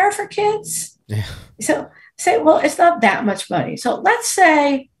dental care for kids? Yeah. So say, well, it's not that much money. So let's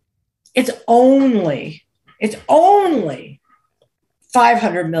say it's only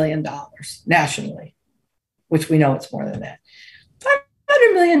 $500 million nationally, which we know it's more than that.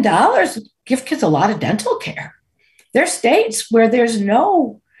 $500 million give kids a lot of dental care. There are states where there's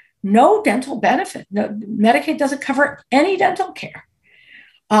no dental benefit. No, Medicaid doesn't cover any dental care.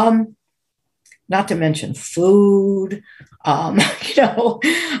 Not to mention food, other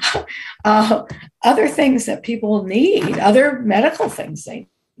things that people need, other medical things they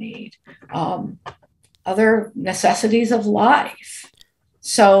need, other necessities of life.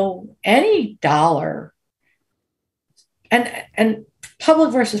 So any dollar, and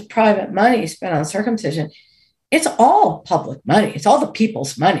public versus private money spent on circumcision, it's all public money. It's all the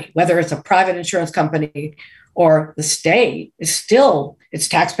people's money, whether it's a private insurance company or the state is still, it's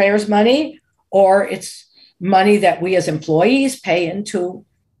taxpayers' money, or it's money that we as employees pay into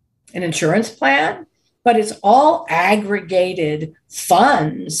an insurance plan, but it's all aggregated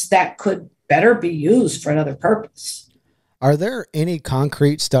funds that could better be used for another purpose. Are there any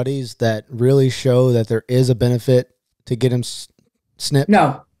concrete studies that really show that there is a benefit to get them snipped?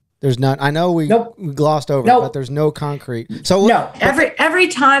 No. There's not. I know we glossed over it, but there's no concrete. So no, every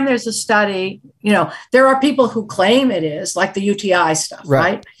time there's a study, there are people who claim it is, like the UTI stuff,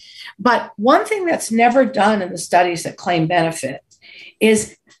 right? But one thing that's never done in the studies that claim benefit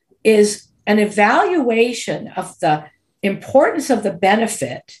is an evaluation of the importance of the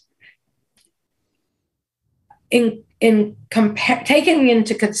benefit in taking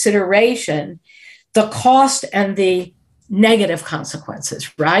into consideration the cost and the negative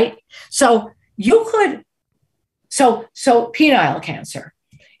consequences, right? So you could, so penile cancer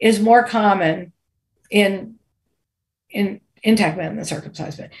is more common in intact men than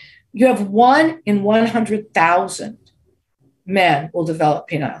circumcised men. You have 1 in 100,000 men will develop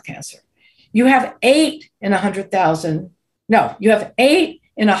penile cancer. You have 8 in 100,000. No, you have 8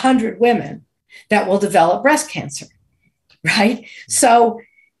 in 100 women that will develop breast cancer, right? So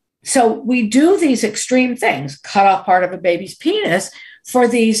we do these extreme things, cut off part of a baby's penis for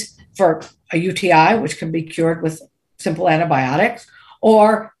a UTI, which can be cured with simple antibiotics,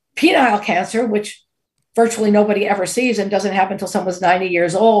 or penile cancer, which virtually nobody ever sees and doesn't happen until someone's 90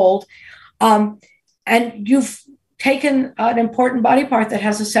 years old. And you've taken an important body part that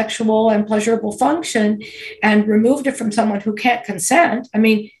has a sexual and pleasurable function and removed it from someone who can't consent. I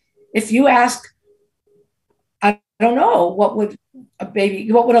mean, if you ask, I don't know, what would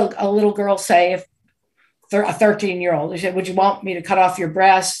a little girl say if they're a 13-year-old? They said, would you want me to cut off your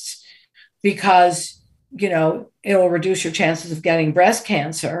breasts because, it'll reduce your chances of getting breast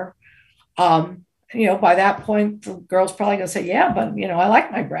cancer? By that point, the girl's probably going to say, yeah, but, I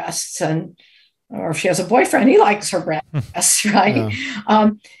like my breasts. Or if she has a boyfriend, he likes her breasts, right?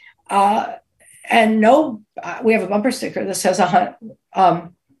 Yeah. We have a bumper sticker that says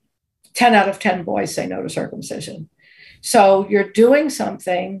 10 out of 10 boys say no to circumcision. So you're doing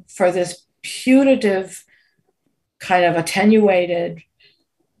something for this putative kind of attenuated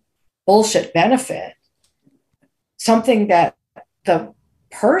bullshit benefit, something that the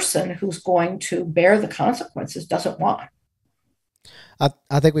person who's going to bear the consequences doesn't want.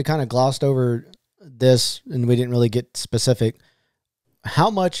 I think we kind of glossed over this and we didn't really get specific. How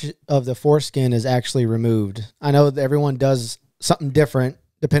much of the foreskin is actually removed? I know that everyone does something different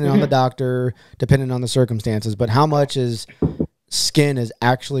depending on the doctor, depending on the circumstances, but how much skin is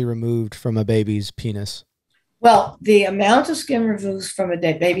actually removed from a baby's penis? Well, the amount of skin removed from a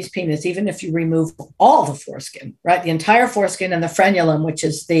baby's penis, even if you remove all the foreskin, right? The entire foreskin and the frenulum, which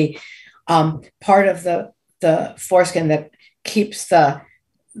is the part of the foreskin that keeps the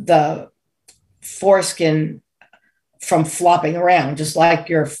foreskin from flopping around, just like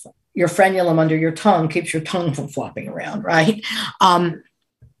your frenulum under your tongue keeps your tongue from flopping around, right?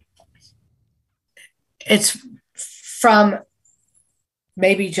 It's from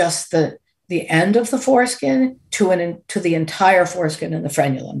maybe just the end of the foreskin to the entire foreskin and the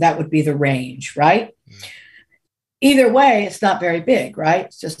frenulum. That would be the range, right? Either way, it's not very big, right?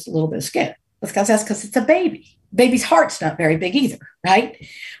 It's just a little bit of skin. Because it's a baby. Baby's heart's not very big either, right?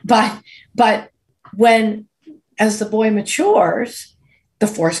 But as the boy matures, the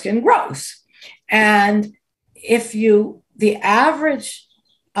foreskin grows. And the average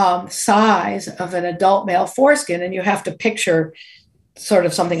size of an adult male foreskin, and you have to picture sort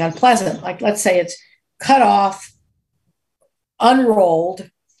of something unpleasant, like let's say it's cut off, unrolled,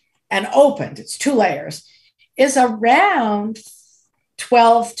 and opened, it's 2 layers, is around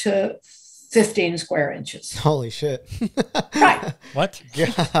 12 to 15 square inches. Holy shit. Right. What?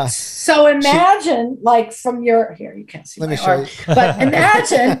 God. So imagine here, you can't see Let my me show arm, you. but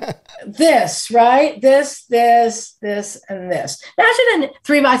imagine this, right? This, and this. Imagine a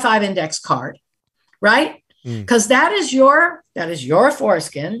 3x5 index card, right? Because that is your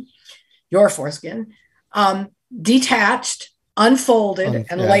foreskin, detached, unfolded,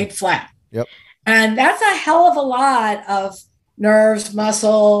 and laid flat. Yep. And that's a hell of a lot of nerves,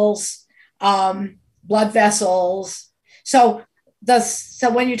 muscles, blood vessels. So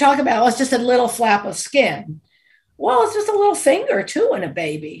when you talk about, it's just a little flap of skin. Well, it's just a little finger too in a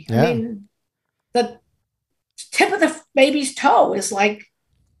baby. Yeah. I mean, the tip of the baby's toe is like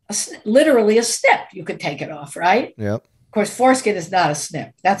literally a snip. You could take it off, right? Yep. Of course, foreskin is not a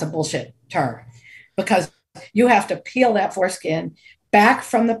snip. That's a bullshit term because you have to peel that foreskin back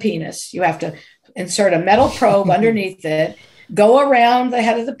from the penis. You have to insert a metal probe underneath it, go around the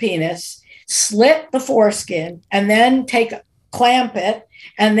head of the penis. slit the foreskin, and then clamp it,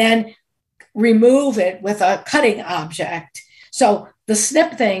 and then remove it with a cutting object. So the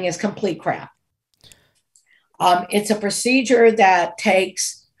snip thing is complete crap. It's a procedure that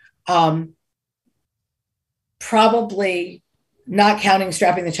takes probably, not counting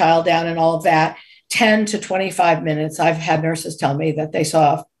strapping the child down and all of that, 10 to 25 minutes. I've had nurses tell me that they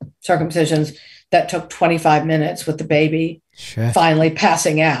saw circumcisions that took 25 minutes with the baby finally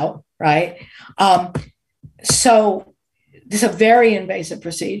passing out, right? So this is a very invasive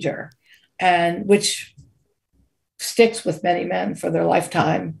procedure, and which sticks with many men for their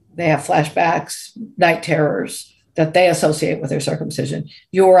lifetime. They have flashbacks, night terrors that they associate with their circumcision.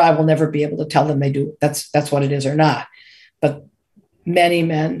 You or I will never be able to tell them they do. That's what it is or not. But many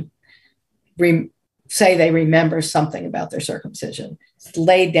men say they remember something about their circumcision. It's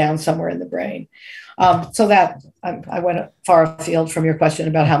laid down somewhere in the brain. So that I went far afield from your question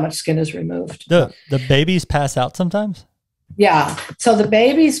about how much skin is removed. The babies pass out sometimes? Yeah. So the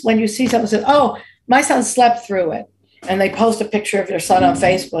babies, when you see someone say, "Oh, my son slept through it," and they post a picture of their son on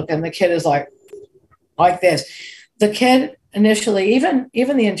Facebook, and the kid is like this. The kid initially, even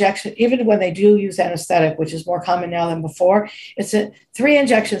the injection, even when they do use anesthetic, which is more common now than before, it's 3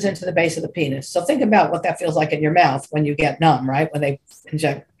 injections into the base of the penis. So think about what that feels like in your mouth when you get numb, right? When they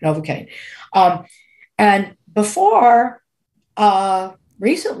inject Novocaine. And before,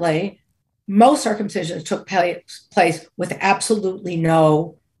 recently, most circumcisions took place with absolutely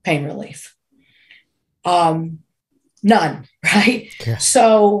no pain relief. None, right? Yeah.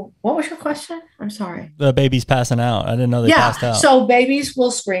 So what was your question? I'm sorry. The baby's passing out. I didn't know they passed out. So babies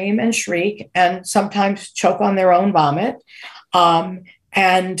will scream and shriek and sometimes choke on their own vomit,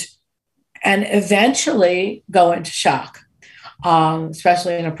 and eventually go into shock,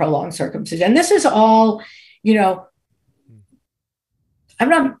 especially in a prolonged circumcision. And this is all, I'm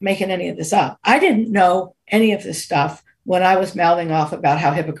not making any of this up. I didn't know any of this stuff when I was mouthing off about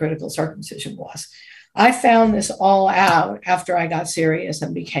how hypocritical circumcision was. I found this all out after I got serious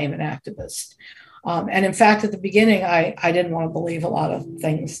and became an activist. And in fact, at the beginning, I didn't want to believe a lot of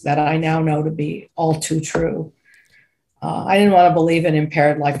things that I now know to be all too true. I didn't want to believe in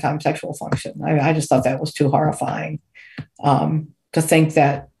impaired lifetime sexual function. I just thought that was too horrifying, to think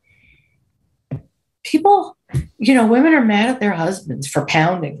that people, women are mad at their husbands for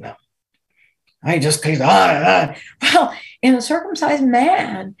pounding them. I just keep on. Well, in a circumcised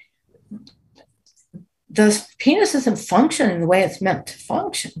man, the penis isn't functioning the way it's meant to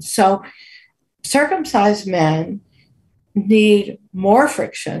function. So circumcised men need more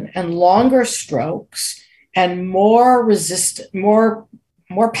friction and longer strokes and more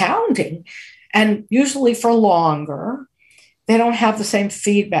more pounding, and usually for longer. They don't have the same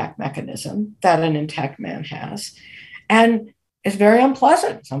feedback mechanism that an intact man has. And it's very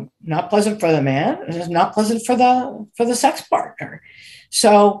unpleasant. It's not pleasant for the man. It's not pleasant for the sex partner.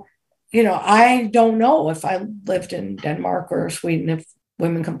 So, I don't know if I lived in Denmark or Sweden if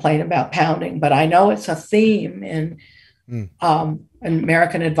women complain about pounding, but I know it's a theme in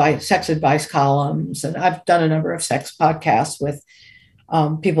American sex advice columns. And I've done a number of sex podcasts with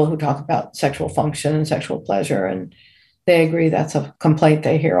people who talk about sexual function and sexual pleasure, and they agree that's a complaint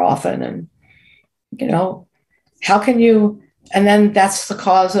they hear often. And, how can you, and then that's the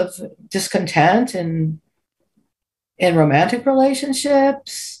cause of discontent in romantic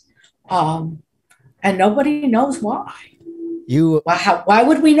relationships. And nobody knows why. Why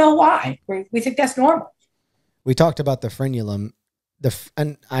would we know why? We think that's normal. We talked about the frenulum.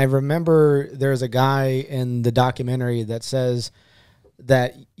 And I remember there's a guy in the documentary that says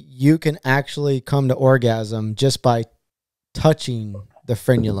that you can actually come to orgasm just by touching the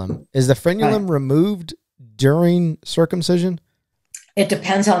frenulum. Is the frenulum removed during circumcision? It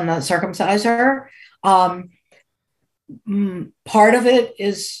depends on the circumciser. Part of it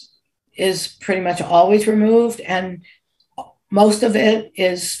is pretty much always removed, and most of it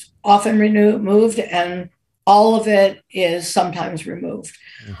is often removed, and all of it is sometimes removed.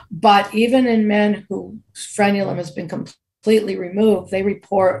 But even in men whose frenulum has been completely removed, they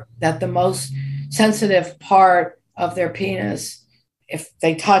report that the most sensitive part of their penis, if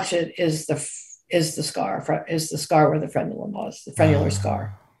they touch it, is the scar where the frenulum was, the frenular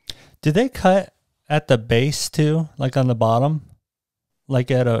scar. Do they cut at the base too, like on the bottom,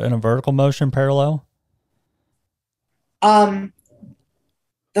 like in a vertical motion parallel? I don't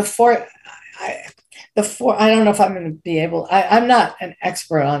know if I'm going to be able, I'm not an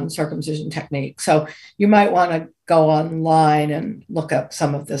expert on circumcision technique. So you might want to go online and look up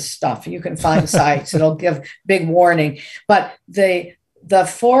some of this stuff. You can find sites. It'll give big warning. But the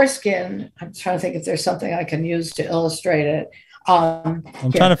foreskin, I'm trying to think if there's something I can use to illustrate it. I'm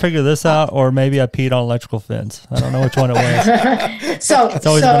trying to figure this out, or maybe I peed on electrical fence. I don't know which one it was. So It's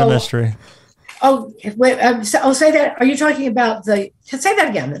always been a mystery. Oh, wait. Say that. Are you talking about say that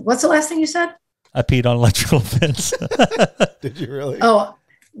again? What's the last thing you said? I peed on electrical fence. Did you really? Oh,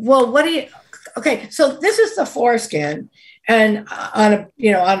 well, what do you? Okay, so this is the foreskin, and on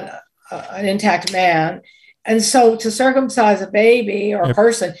an intact man, and so to circumcise a baby or a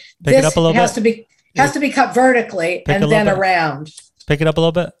person, this has to be cut vertically and then around. Pick it up a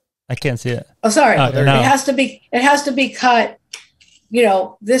little bit. I can't see it. Oh, sorry. No. It has to be cut.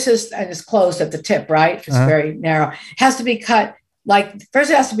 This is, and it's closed at the tip, right? It's very narrow. It has to be cut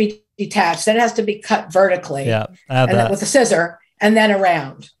first. It has to be detached. Then it has to be cut vertically. Yeah, I have that with a scissor, and then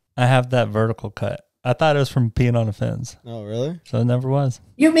around. I have that vertical cut. I thought it was from peeing on a fence. Oh, really? So it never was.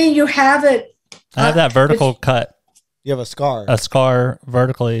 You mean you have it? I have that vertical cut. You have a scar. A scar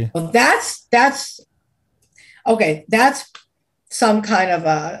vertically. Well, that's okay. That's some kind of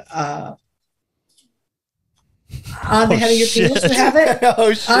a on the head of your penis. You have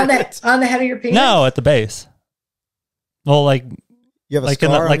it on the head of your penis. No, at the base. Well, you have a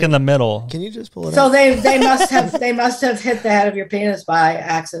scar in the middle. Can you just pull it? So out? they must have hit the head of your penis by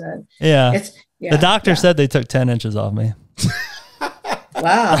accident. Yeah. The doctor said they took 10 inches off me.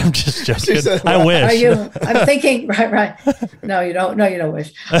 Wow. I'm just joking. I wish. I'm thinking, right. No, you don't. No, you don't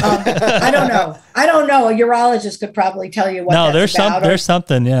wish. I don't know. A urologist could probably tell you what. No, there's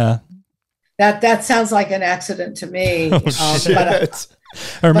something. Yeah. That sounds like an accident to me.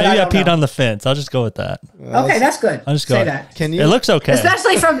 Or maybe I peed on the fence. I'll just go with that. Okay, that's good. I'll just go. Say that. Can you? It looks okay.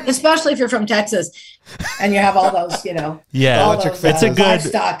 Especially if you're from Texas and you have all those, Yeah, all those, it's a good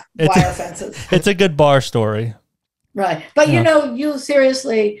livestock wire fences. It's a good bar story. Right. But you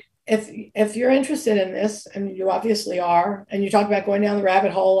seriously, if you're interested in this, and you obviously are, and you talk about going down the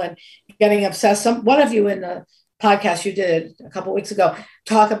rabbit hole and getting obsessed. One of you in the podcast you did a couple of weeks ago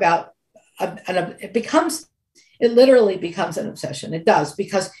talk about it literally becomes an obsession. It does,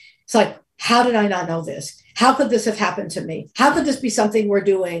 because it's like, how did I not know this? How could this have happened to me? How could this be something we're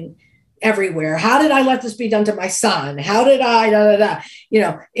doing everywhere? How did I let this be done to my son? How did I,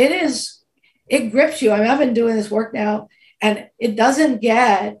 it grips you. I mean, I've been doing this work now, and it doesn't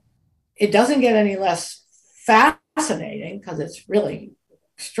get any less fascinating, because it's really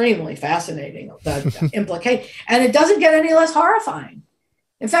extremely fascinating, the implicate, and it doesn't get any less horrifying.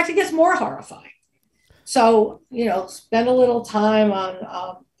 In fact, it gets more horrifying. So, spend a little time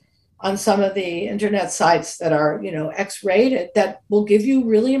on some of the internet sites that are, X-rated, that will give you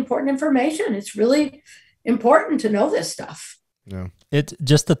really important information. It's really important to know this stuff. Yeah. It's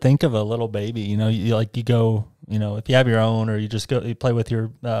just to think of a little baby, you go, if you have your own, or you play with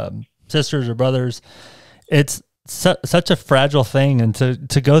your sisters or brothers, it's such a fragile thing. And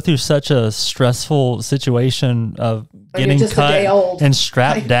to go through such a stressful situation of getting cut and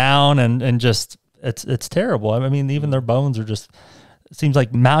strapped down and just, it's terrible. I mean, even their bones are just, it seems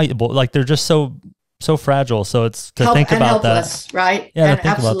like malleable. Like they're just so fragile. So it's to think about helpless, that. Right. Yeah. And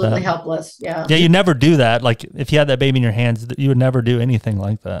absolutely helpless. Yeah. Yeah. You never do that. Like if you had that baby in your hands, you would never do anything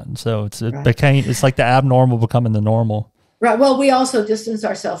like that. And so it's like the abnormal becoming the normal. Right. Well, we also distance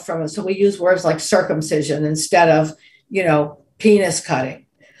ourselves from it. So we use words like circumcision instead of, penis cutting.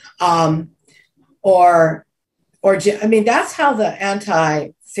 Or that's how the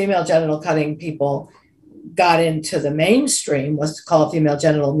anti-female genital cutting people got into the mainstream, was to call it female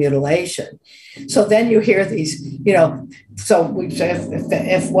genital mutilation. So then you hear these, so we say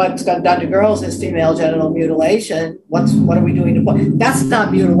if what's done to girls is female genital mutilation, what are we doing to boys? That's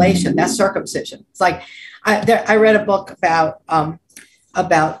not mutilation, that's circumcision. It's like, I read a book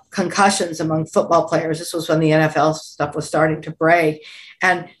about concussions among football players. This was when the NFL stuff was starting to break.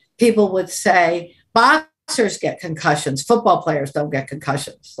 And people would say, boxers get concussions, football players don't get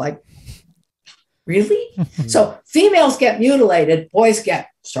concussions. Like, really? So females get mutilated, boys get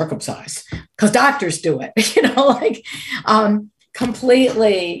circumcised, because doctors do it,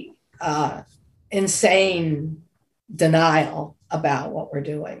 completely insane denial about what we're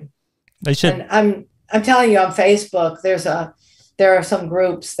doing. They should. And I'm telling you, on Facebook, there are some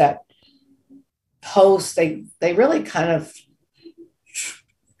groups that post, they really kind of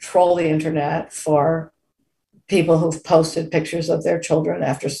troll the internet for people who've posted pictures of their children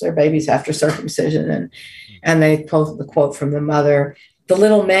their babies after circumcision, and they post the quote from the mother, "The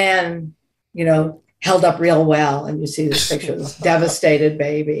little man, held up real well," and you see this picture of this devastated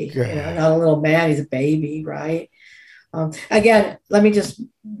baby. Not a little man, he's a baby, right? Again, let me just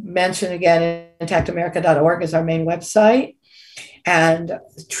mention again, intactamerica.org is our main website, and a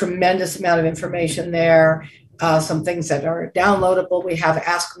tremendous amount of information there. some things that are downloadable. We have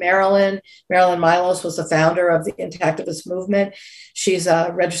Ask Marilyn. Marilyn Milos was the founder of the Intactivist movement. She's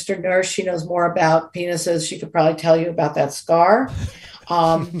a registered nurse. She knows more about penises. She could probably tell you about that scar.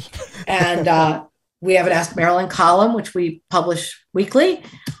 And we have an Ask Marilyn column, which we publish weekly.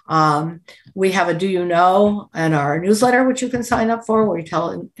 We have a Do You Know and our newsletter, which you can sign up for, where we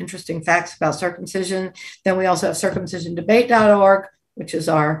tell interesting facts about circumcision. Then we also have circumcisiondebate.org, which is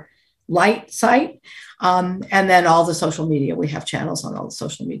our light site. And then all the social media. We have channels on all the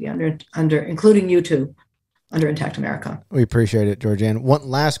social media under including YouTube, under Intact America. We appreciate it, Georganne. One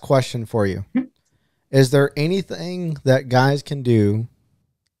last question for you. Mm-hmm. Is there anything that guys can do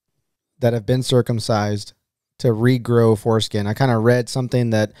that have been circumcised to regrow foreskin? I kind of read something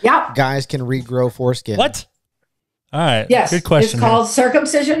that guys can regrow foreskin. What? All right. Yes. Good question. It's called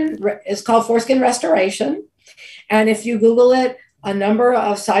circumcision. It's called foreskin restoration. And if you Google it, a number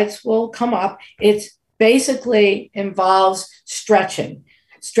of sites will come up. It basically involves stretching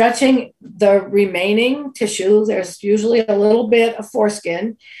the remaining tissue. There's usually a little bit of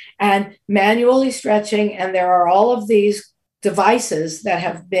foreskin, and manually stretching. And there are all of these devices that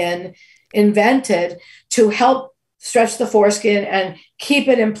have been invented to help stretch the foreskin and keep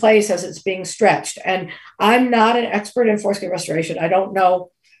it in place as it's being stretched. And I'm not an expert in foreskin restoration. I don't know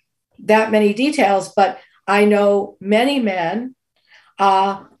that many details, but I know many men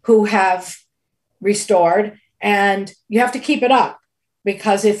who have restored, and you have to keep it up,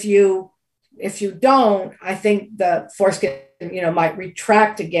 because if you don't, I think the foreskin, might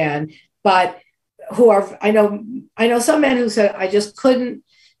retract again. But I know some men who said, I just couldn't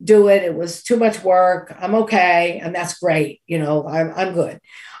do it. It was too much work. I'm okay. And that's great. I'm good.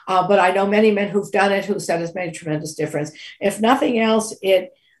 But I know many men who've done it, who said it's made a tremendous difference. If nothing else,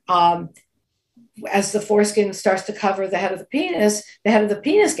 as the foreskin starts to cover the head of the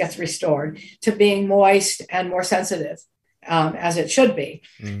penis gets restored to being moist and more sensitive, as it should be.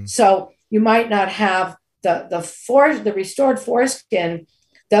 Mm. So you might not have the restored foreskin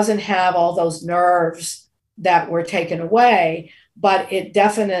doesn't have all those nerves that were taken away, but it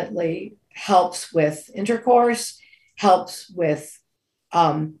definitely helps with intercourse, helps with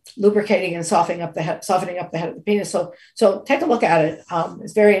lubricating and softening up the head of the penis. So take a look at it.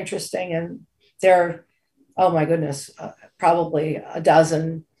 It's very interesting, and there are, probably a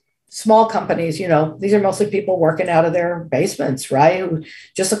dozen small companies. These are mostly people working out of their basements, right?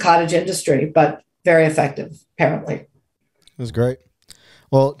 Just a cottage industry, but very effective, apparently. That's great.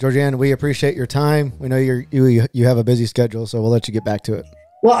 Well, Georganne, we appreciate your time. We know you have a busy schedule, so we'll let you get back to it.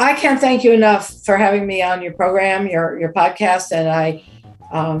 Well, I can't thank you enough for having me on your program, your podcast, and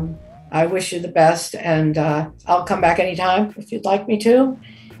I wish you the best. And I'll come back anytime if you'd like me to.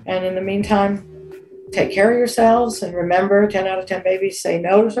 And in the meantime, take care of yourselves, and remember, 10 out of 10 babies say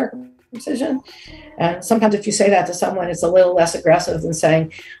no to circumcision. And sometimes if you say that to someone, it's a little less aggressive than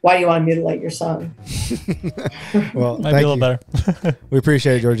saying, why do you want to mutilate your son? Well, might be a little better. We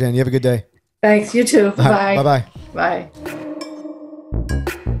appreciate it, Georganne. You have a good day. Thanks. You too. Bye. Bye-bye.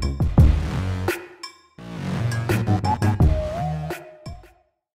 Bye.